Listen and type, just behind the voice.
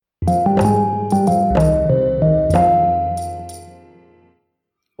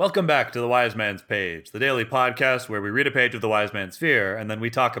Welcome back to The Wise Man's Page, the daily podcast where we read a page of The Wise Man's Fear and then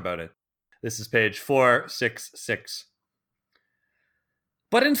we talk about it. This is page 466.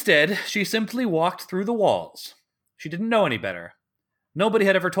 But instead, she simply walked through the walls. She didn't know any better. Nobody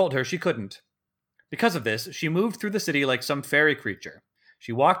had ever told her she couldn't. Because of this, she moved through the city like some fairy creature.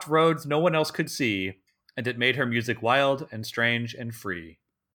 She walked roads no one else could see, and it made her music wild and strange and free.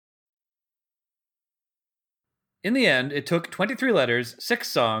 In the end, it took 23 letters, 6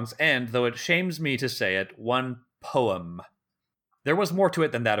 songs, and, though it shames me to say it, 1 poem. There was more to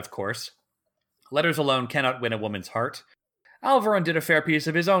it than that, of course. Letters alone cannot win a woman's heart. Alvaron did a fair piece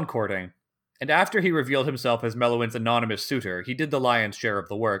of his own courting, and after he revealed himself as Meluin's anonymous suitor, he did the lion's share of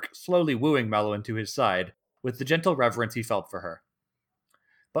the work, slowly wooing Meluin to his side, with the gentle reverence he felt for her.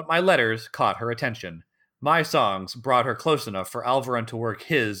 But my letters caught her attention. My songs brought her close enough for Alvaron to work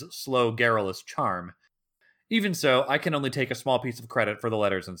his slow, garrulous charm. Even so, I can only take a small piece of credit for the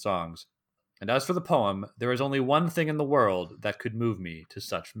letters and songs. And as for the poem, there is only one thing in the world that could move me to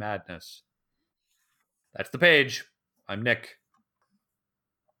such madness. That's the page. I'm Nick.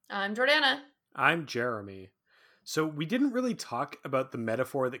 I'm Jordana. I'm Jeremy. So we didn't really talk about the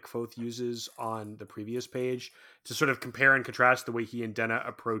metaphor that Kvothe uses on the previous page to sort of compare and contrast the way he and Denna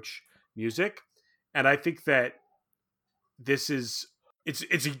approach music. And I think that this is...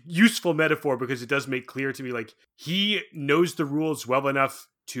 It's a useful metaphor because it does make clear to me, like, he knows the rules well enough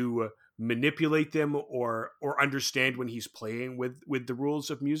to manipulate them or understand when he's playing with the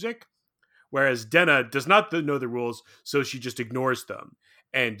rules of music. Whereas Denna does not know the rules, so she just ignores them.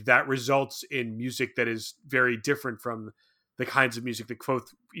 And that results in music that is very different from the kinds of music that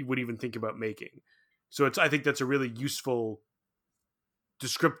Kvothe would even think about making. So I think that's a really useful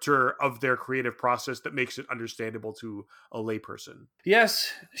descriptor of their creative process that makes it understandable to a layperson.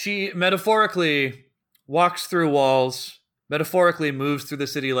 Yes, she metaphorically walks through walls, metaphorically moves through the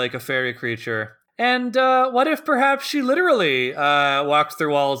city like a fairy creature. And what if perhaps she literally walks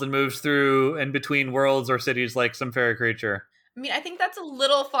through walls and moves through and between worlds or cities like some fairy creature? I mean, I think that's a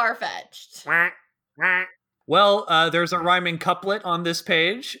little far-fetched. Well, there's a rhyming couplet on this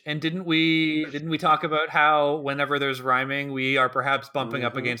page, and didn't we talk about how whenever there's rhyming, we are perhaps bumping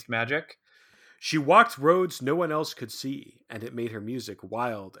up against magic? She walked roads no one else could see, and it made her music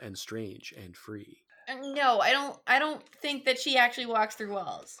wild and strange and free. No, I don't think that she actually walks through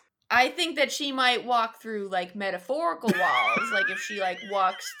walls. I think that she might walk through, like, metaphorical walls, like if she, like,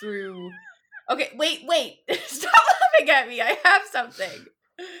 walks through... Okay, wait, stop laughing at me, I have something.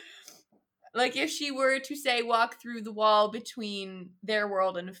 Like, if she were to, say, walk through the wall between their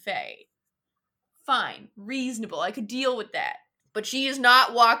world and Fae. Fine. Reasonable. I could deal with that. But she is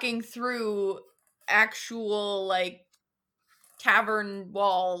not walking through actual, like, cavern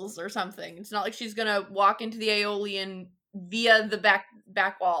walls or something. It's not like she's gonna walk into the Aeolian via the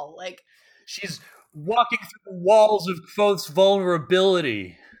back wall. Like, she's walking through the walls of Kvothe's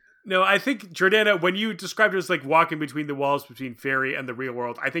vulnerability. No, I think, Jordana, when you described it as like walking between the walls between fairy and the real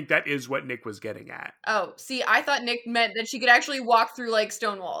world, I think that is what Nick was getting at. Oh, see, I thought Nick meant that she could actually walk through, like,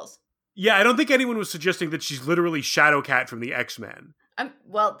 stone walls. Yeah, I don't think anyone was suggesting that she's literally Shadowcat from the X-Men.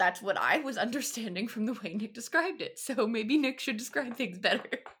 Well, that's what I was understanding from the way Nick described it, so maybe Nick should describe things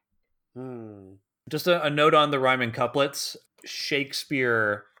better. Just a note on the rhyming couplets.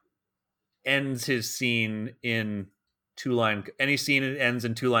 Shakespeare ends his scene in any scene ends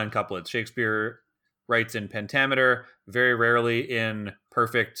in 2-line couplets. Shakespeare writes in pentameter, very rarely in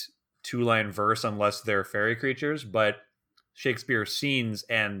perfect 2-line verse unless they're fairy creatures, but Shakespeare's scenes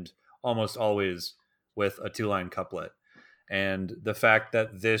end almost always with a 2-line couplet. And the fact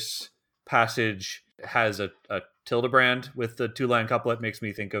that this passage has a Tildebrand with the 2-line couplet makes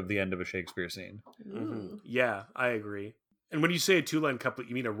me think of the end of a Shakespeare scene. Mm-hmm. Yeah, I agree. And when you say a 2-line couplet,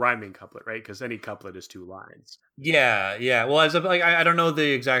 you mean a rhyming couplet, right? Because any couplet is 2 lines. Yeah. Well, I don't know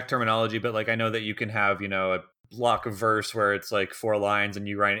the exact terminology, but like I know that you can have, a block of verse where it's like 4 lines and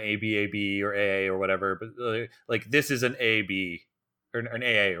you write an A-B or A or whatever. But like this is an A-B or an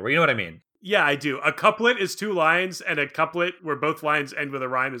AA, or you know what I mean? Yeah, I do. A couplet is 2 lines, and a couplet where both lines end with a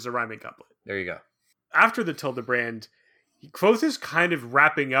rhyme is a rhyming couplet. There you go. After the Tildebrand, Kvothe is kind of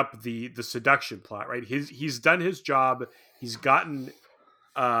wrapping up the seduction plot, right? He's done his job. He's gotten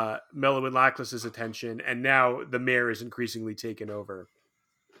Meluin Lackless's attention, and now the mayor is increasingly taken over.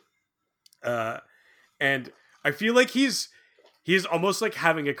 And I feel like he's almost like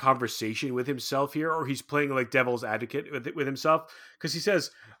having a conversation with himself here, or he's playing like devil's advocate with himself, because he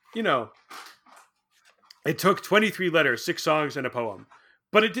says, it took 23 letters, 6 songs, and a poem.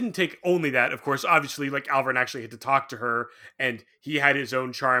 But it didn't take only that, of course. Obviously, like, Alvaron actually had to talk to her, and he had his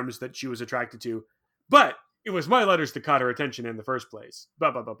own charms that she was attracted to. But it was my letters that caught her attention in the first place.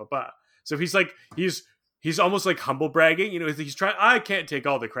 Blah, blah, blah, blah, blah. So he's like, he's almost like humble bragging. He's trying, I can't take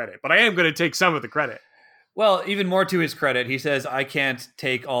all the credit, but I am going to take some of the credit. Well, even more to his credit, he says, I can't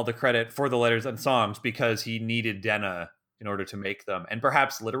take all the credit for the letters and songs because he needed Denna in order to make them. And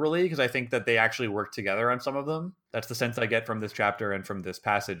perhaps literally, because I think that they actually work together on some of them. That's the sense I get from this chapter and from this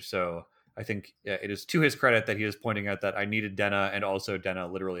passage. So I think it is to his credit that he is pointing out that I needed Denna, and also Denna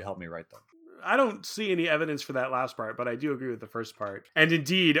literally helped me write them. I don't see any evidence for that last part, but I do agree with the first part. And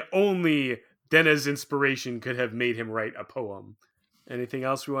indeed, only Denna's inspiration could have made him write a poem. Anything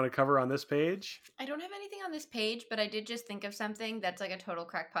else we want to cover on this page? I don't have anything on this page, but I did just think of something that's like a total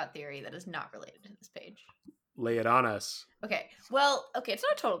crackpot theory that is not related to this page. Lay it on us. Okay, it's not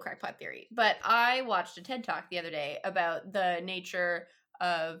a total crackpot theory, but I watched a TED Talk the other day about the nature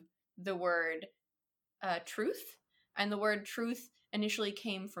of the word truth. And the word truth initially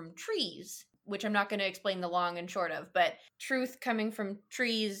came from trees, which I'm not going to explain the long and short of, but truth coming from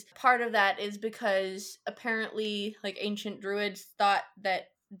trees, part of that is because apparently like ancient druids thought that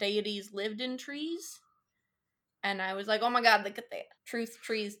deities lived in trees. And I was like, oh my god, look at that. Truth,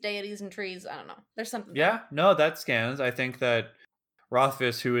 trees, deities, and trees. I don't know. There's something. Yeah, no, that scans. I think that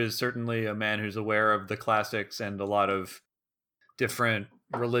Rothfuss, who is certainly a man who's aware of the classics and a lot of different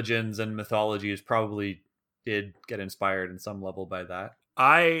religions and mythologies, probably did get inspired in some level by that.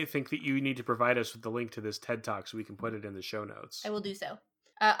 I think that you need to provide us with the link to this TED Talk so we can put it in the show notes. I will do so.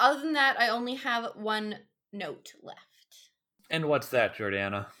 Other than that, I only have one note left. And what's that,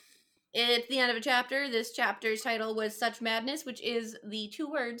 Jordana? It's the end of a chapter. This chapter's title was Such Madness, which is the 2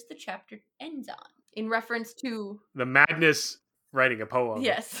 words the chapter ends on, in reference to... The madness writing a poem.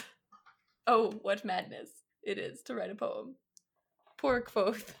 Yes. Oh, what madness it is to write a poem. Poor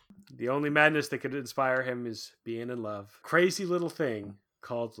Kvothe. The only madness that could inspire him is being in love. Crazy little thing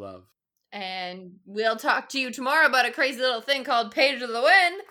called love. And we'll talk to you tomorrow about a crazy little thing called Page of the Wind.